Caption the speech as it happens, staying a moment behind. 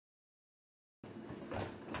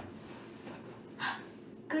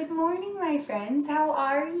Good morning, my friends. How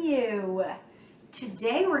are you?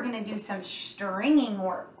 Today we're going to do some stringing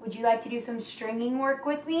work. Would you like to do some stringing work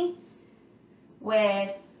with me?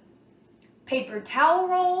 With paper towel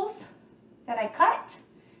rolls that I cut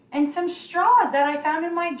and some straws that I found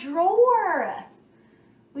in my drawer.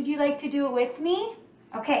 Would you like to do it with me?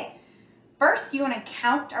 Okay, first you want to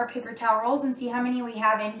count our paper towel rolls and see how many we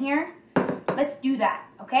have in here. Let's do that,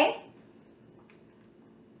 okay?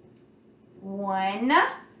 1,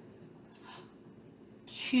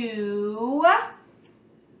 2,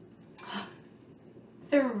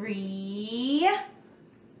 3,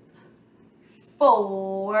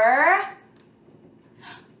 4,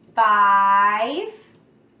 5,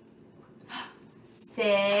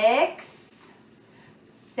 6,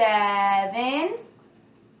 7,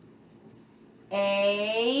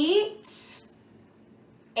 8,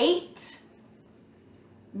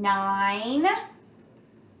 9,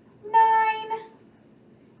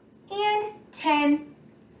 and 10.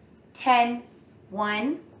 10.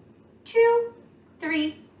 1, 2,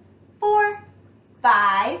 3, 4,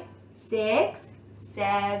 5, 6,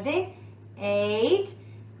 7, 8,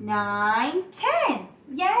 9, 10.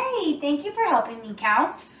 Yay! Thank you for helping me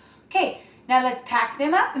count. Okay, now let's pack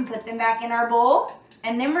them up and put them back in our bowl.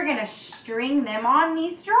 And then we're going to string them on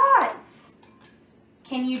these straws.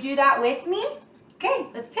 Can you do that with me? Okay,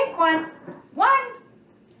 let's pick one. 1.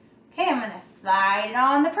 Okay, I'm going to slide it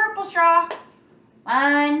on the purple straw.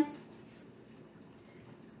 1,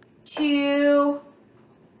 2,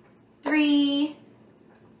 3,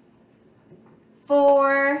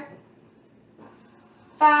 4,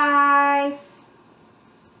 5,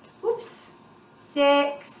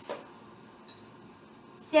 6,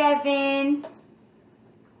 7,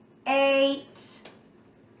 8,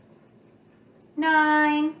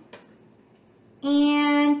 9,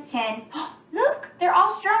 and 10. Look, they're all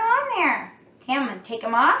strung on there. Okay, I'm going to take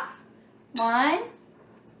them off. 1,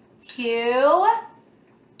 2,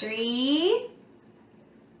 3,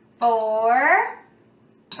 4,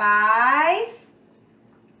 5,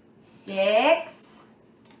 6,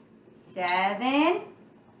 7,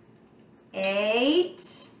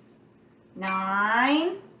 8,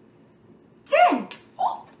 9, 10.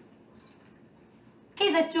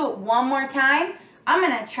 Okay, let's do it one more time. I'm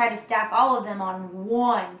going to try to stack all of them on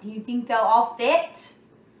one. Do you think they'll all fit?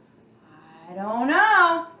 I don't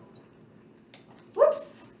know.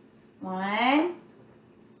 Whoops. 1,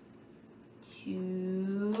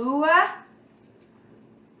 2,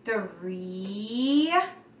 3,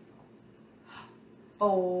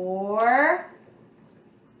 4,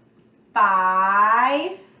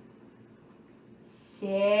 5,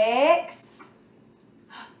 6,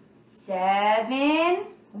 7.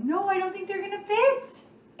 No, I don't think they're going to fit.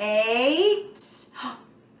 8,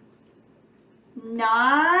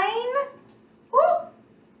 9. Woo.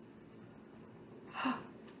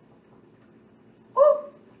 Woo.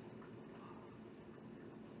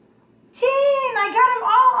 10. I got them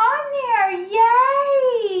all on there.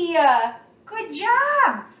 Yay. Good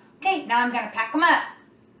job. Okay, now I'm going to pack them up.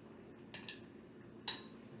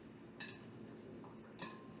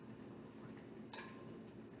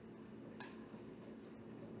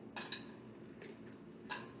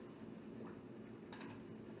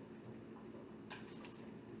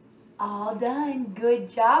 All done. Good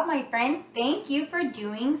job, my friends. Thank you for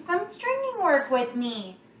doing some stringing work with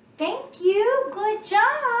me. Thank you. Good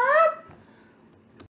job.